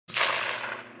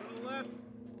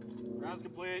Rounds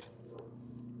complete.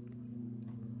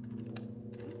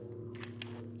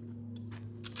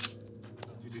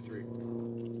 Three.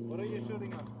 What are you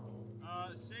shooting at?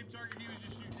 Same target he was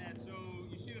just shooting at. So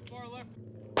you see the far left?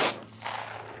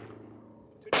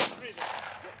 2-3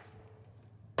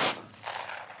 then.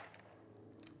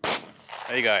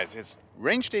 Hey guys, it's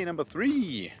range day number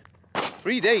 3.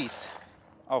 3 days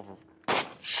of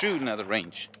shooting at the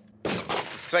range. The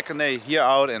second day here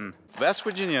out in West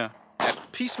Virginia at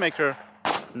Peacemaker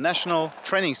National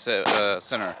Training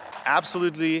Center.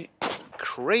 Absolutely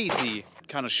crazy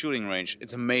kind of shooting range.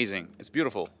 It's amazing. It's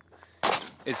beautiful.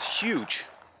 It's huge.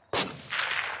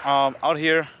 Out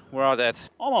here we're out at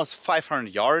almost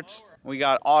 500 yards. We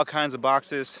got all kinds of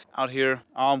boxes out here.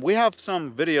 We have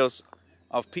some videos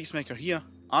of Peacemaker here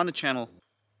on the channel.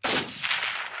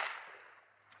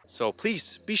 So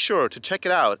please be sure to check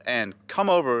it out and come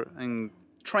over and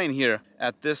train here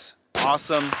at this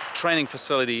awesome training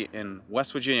facility in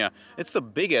West Virginia. It's the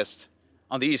biggest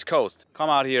on the East Coast. Come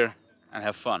out here and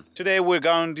have fun. Today we're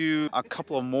going to do a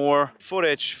couple of more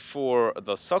footage for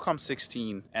the SOCOM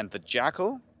 16 and the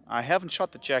Jackal. I haven't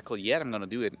shot the Jackal yet. I'm gonna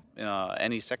do it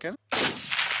any second.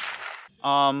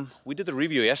 We did the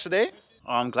review yesterday.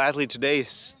 Gladly today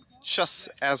is just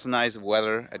as nice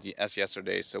weather as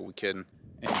yesterday, so we can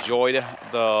enjoy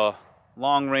the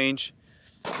long range.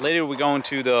 Later we're going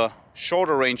to the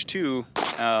shorter range too,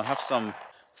 have some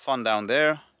fun down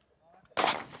there.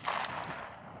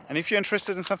 And if you're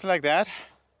interested in something like that,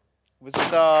 visit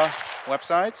the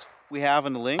websites we have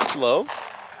in the link below.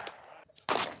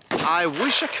 I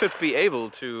wish I could be able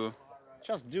to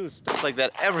just do stuff like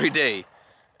that every day,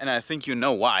 and I think you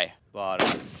know why. But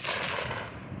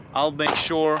I'll make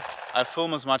sure I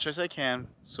film as much as I can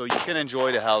so you can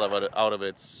enjoy the hell out of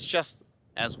it just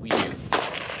as we do.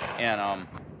 And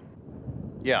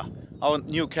yeah, our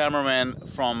new cameraman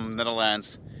from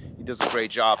Netherlands, he does a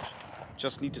great job.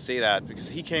 Just need to say that because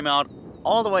he came out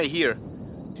all the way here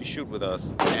to shoot with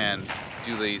us and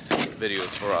do these videos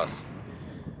for us.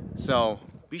 So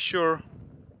be sure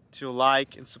to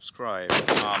like and subscribe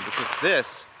because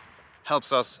this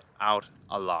helps us out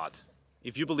a lot.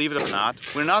 If you believe it or not,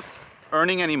 we're not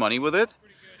earning any money with it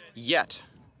yet,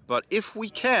 but if we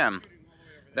can,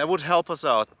 that would help us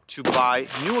out to buy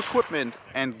new equipment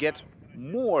and get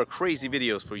more crazy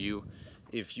videos for you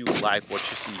if you like what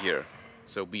you see here.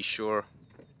 So be sure,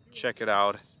 check it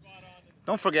out.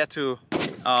 Don't forget to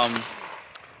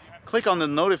click on the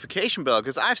notification bell,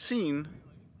 because I've seen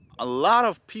a lot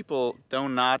of people do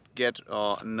not get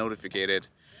notified.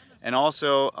 And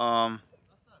also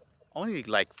only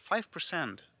like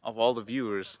 5% of all the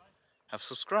viewers have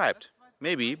subscribed.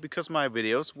 Maybe because my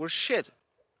videos were shit,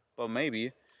 but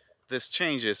maybe this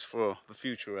changes for the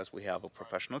future as we have a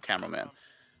professional cameraman.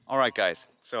 Alright guys,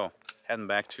 so heading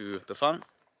back to the fun.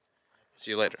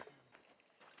 See you later.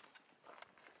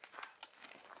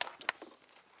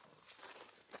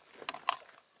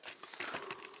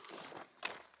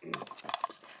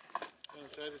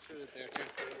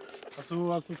 Hast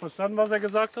du verstanden, was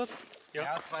gesagt hat?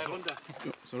 Ja, 2 runter.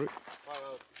 Oh, sorry.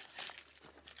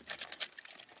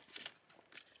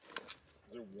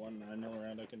 Is there 1 9mm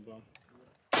round I can bump?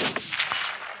 Did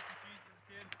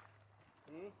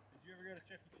you ever go to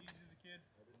Chuck E. Cheese as a kid?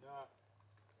 I did not.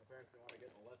 My parents didn't want to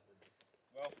get molested.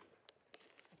 Well,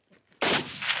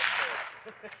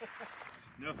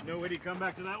 No way to come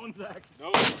back to that one, Zach.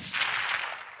 nope.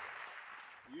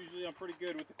 Usually I'm pretty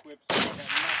good with the quips, so I got nothing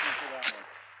for that one.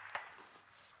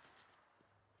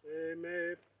 They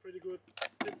made pretty good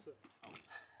pizza.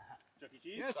 Chuck E.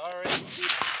 Cheese? Yes. Sorry.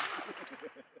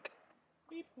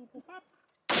 Beep, boop, boop, pop.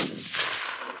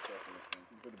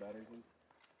 Put the batteries in.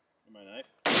 And my knife.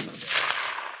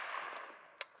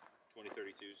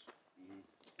 2032s.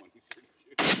 2032.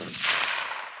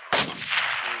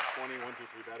 20, 1, 2,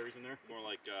 3 batteries in there. More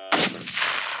like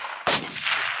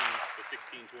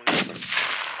 1620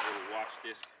 little watch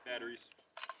disc batteries.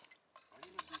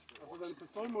 Hast du deine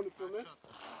Pistolenmunition mit?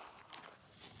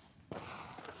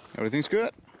 Everything's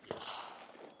good?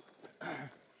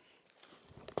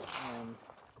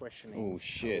 Questioning Oh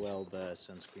shit. how well the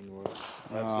sunscreen works.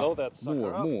 Let's load that sucker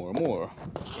More, up. more.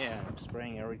 Yeah, I'm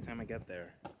spraying every time I get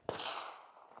there.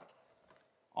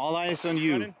 All eyes on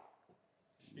you. Running?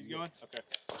 He's going? Okay.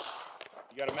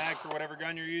 You got a mag for whatever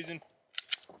gun you're using?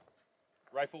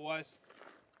 Rifle wise?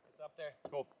 It's up there.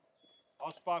 Cool.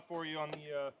 I'll spot for you on the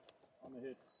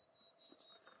hit.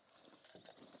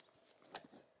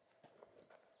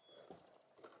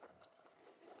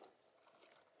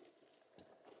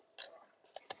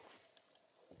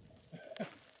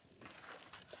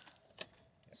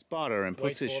 Spotter in Wait for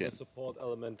position. the support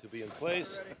element to be in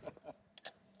place.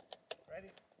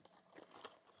 Ready?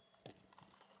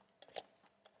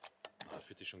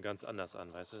 fühlt sich schon ganz anders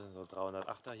an, weißt du? So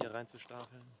 308er hier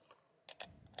reinzustapeln.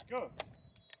 Go.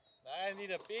 I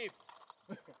need a beep.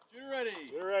 Shooter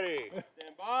ready. You're ready.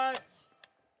 Stand by.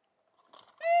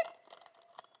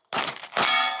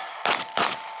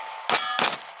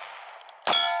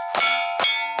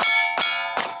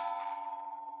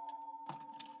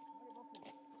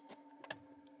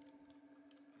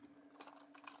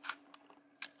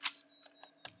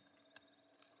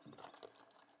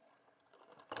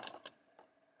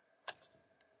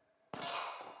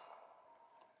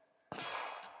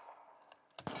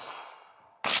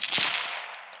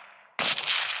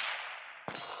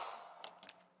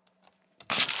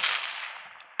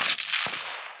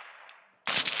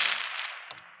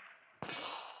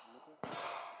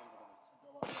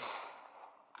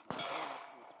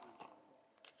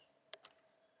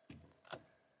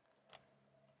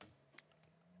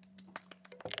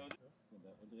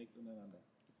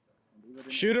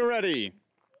 Shooter ready.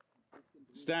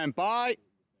 Stand by.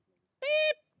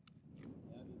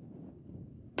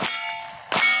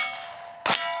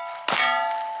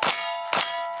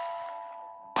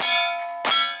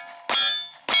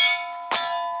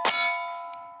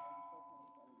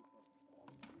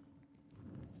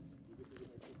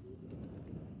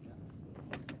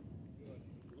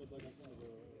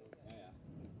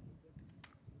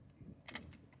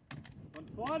 Von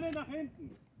vorne nach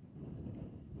hinten.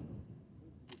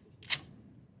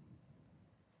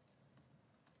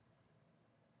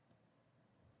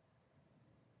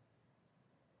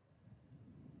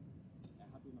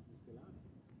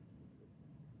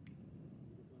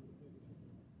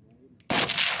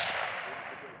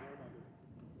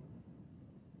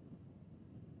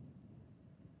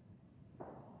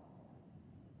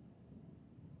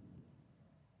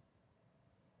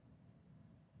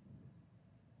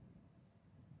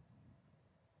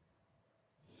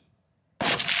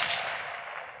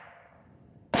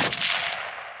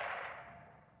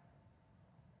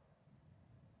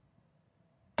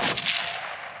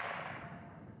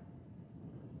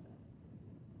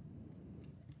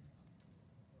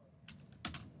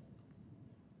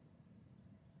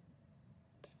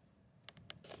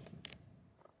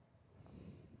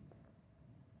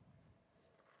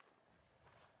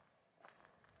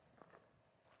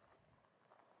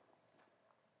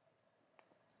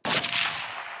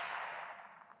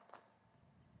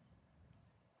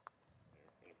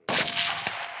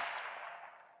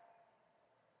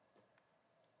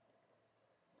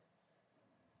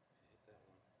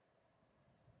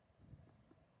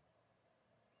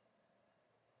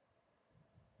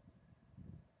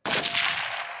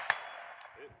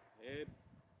 Hit.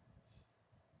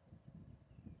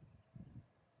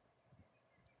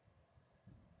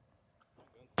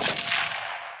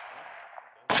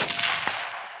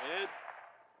 Hit.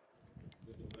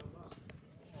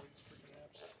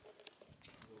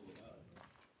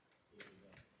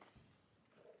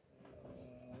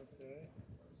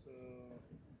 Okay, so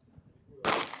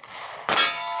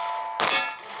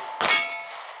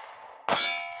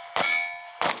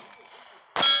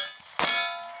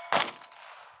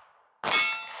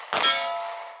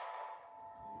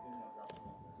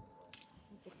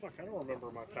what the fuck? I don't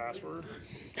remember my password.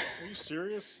 Are you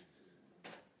serious?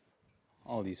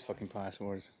 All these fucking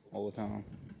passwords all the time.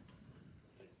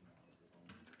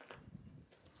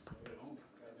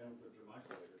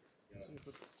 See if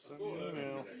it sent me an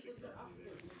email.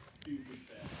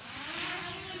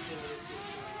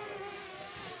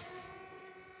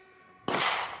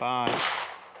 Bye.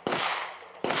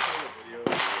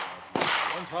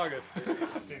 One target.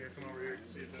 Here, come over here. You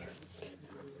can see it better.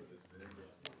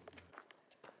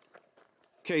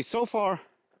 Okay, so far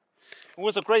it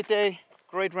was a great day,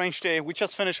 great range day. We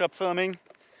just finished up filming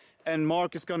and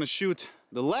Mark is gonna shoot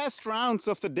the last rounds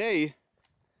of the day.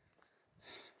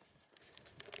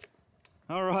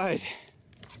 All right.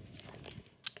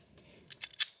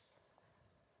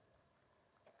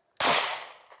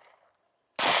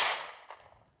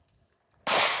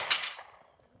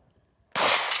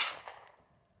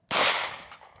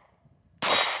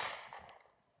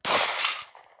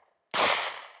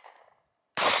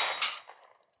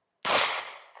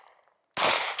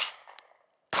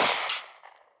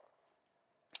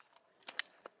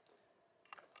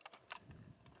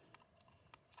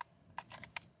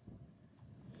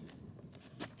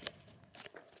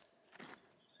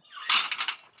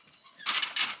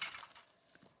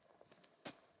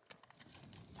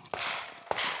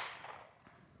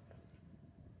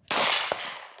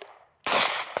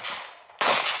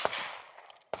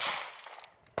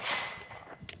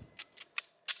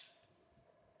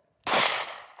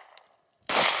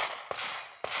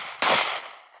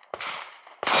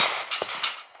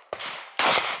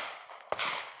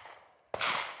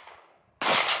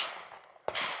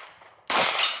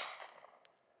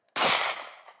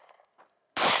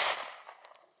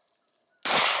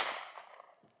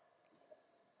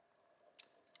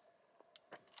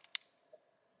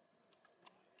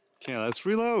 Okay, let's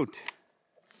reload.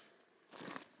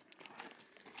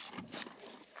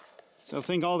 So I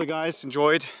think all the guys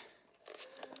enjoyed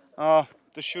the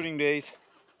shooting days.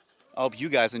 I hope you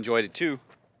guys enjoyed it too.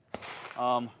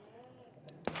 Don't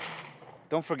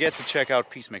forget to check out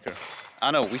Peacemaker.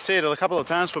 I know we say it a couple of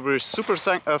times, but we're super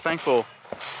thankful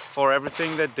for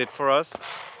everything they did for us,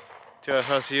 to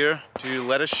have us here, to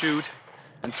let us shoot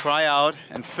and try out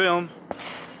and film.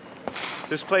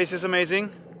 This place is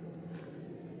amazing.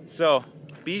 So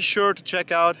be sure to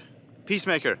check out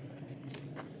Peacemaker.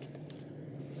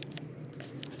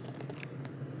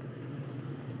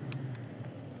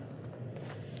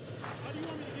 How do you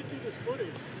want me to get you this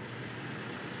footage?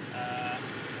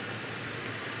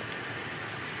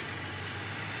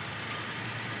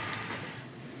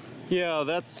 Yeah,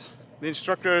 that's the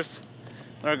instructors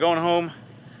that are going home.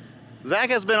 Zach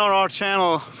has been on our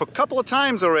channel for a couple of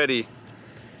times already.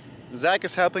 Zach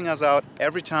is helping us out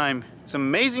every time. It's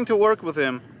amazing to work with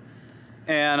him.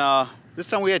 And this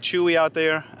time we had Chewy out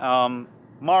there.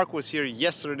 Mark was here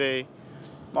yesterday.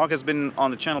 Mark has been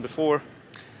on the channel before.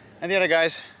 And the other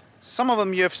guys, some of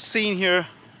them you have seen here.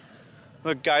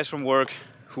 The guys from work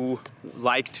who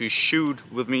like to shoot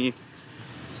with me.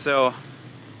 So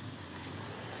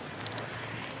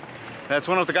that's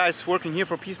one of the guys working here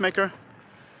for Peacemaker.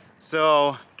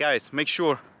 So guys, make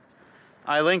sure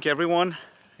I link everyone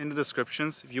in the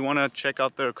descriptions if you want to check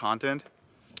out their content,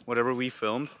 whatever we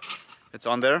filmed, it's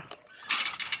on there.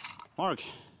 Mark,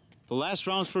 the last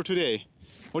rounds for today,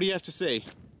 what do you have to say?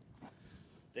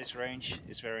 This range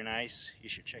is very nice, you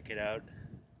should check it out.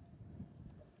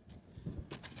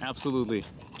 Absolutely.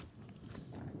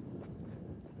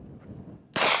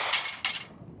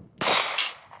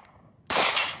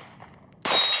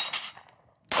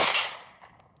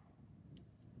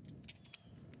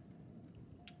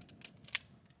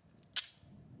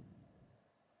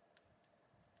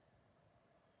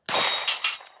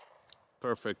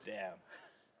 Perfect. Damn.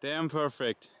 Damn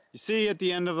perfect. You see, at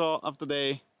the end of the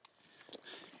day,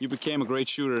 you became a great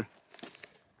shooter.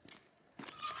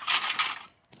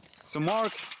 So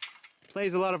Mark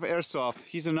plays a lot of airsoft.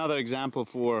 He's another example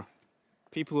for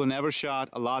people who never shot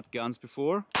a lot guns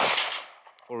before.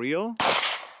 For real.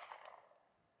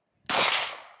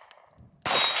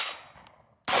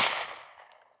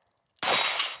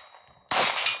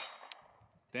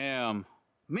 Damn.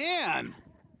 Man!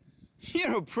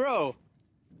 You're a pro!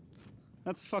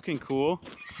 That's fucking cool.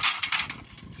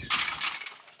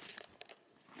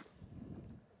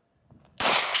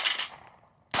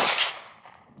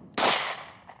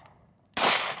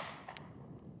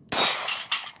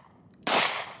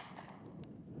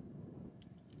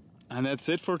 And that's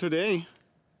it for today.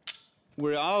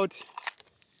 We're out.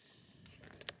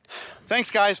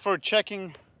 Thanks guys for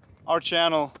checking our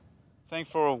channel. Thanks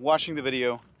for watching the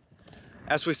video.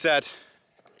 As we said,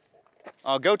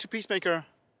 go to Peacemaker,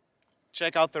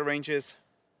 check out the ranges.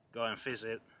 Go and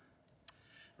visit,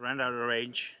 rent out a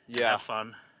range, Yeah. have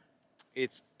fun.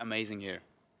 It's amazing here.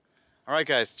 Alright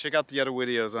guys, check out the other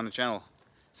videos on the channel.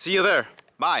 See you there.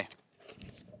 Bye.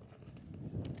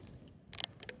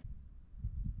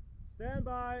 Stand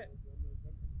by.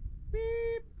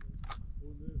 Hit.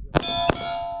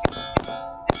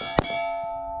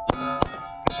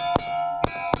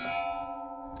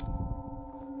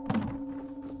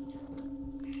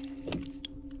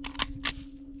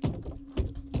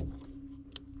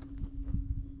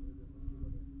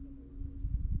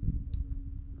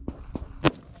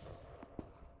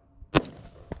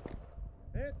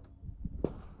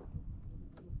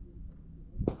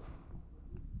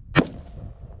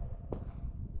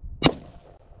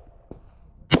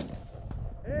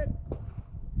 Hit.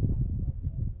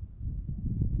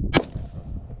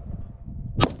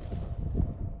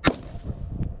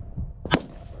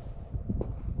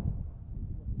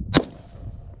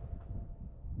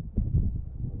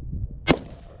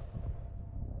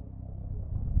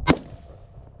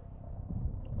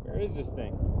 Where is this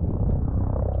thing?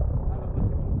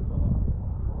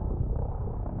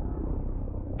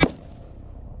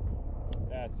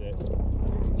 That's it.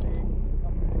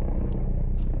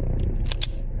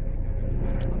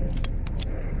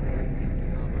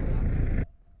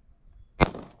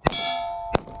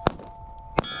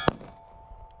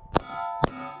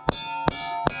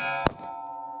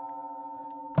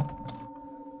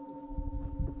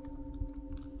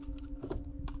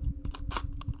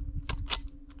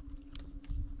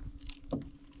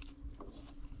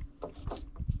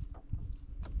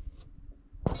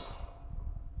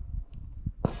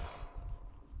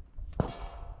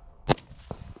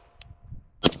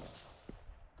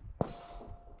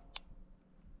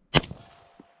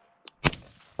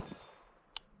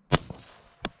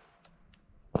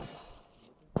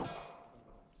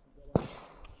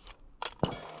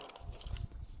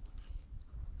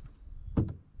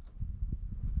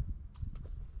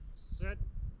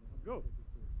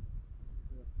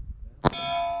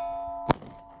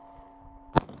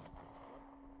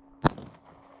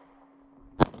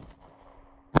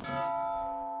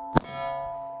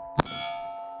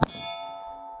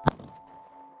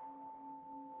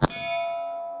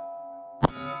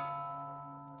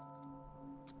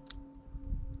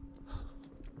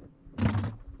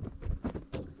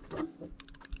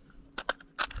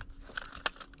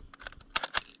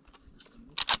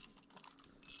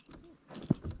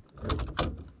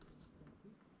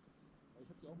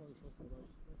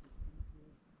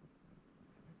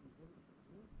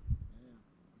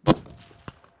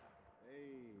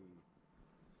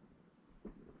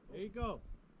 There you go.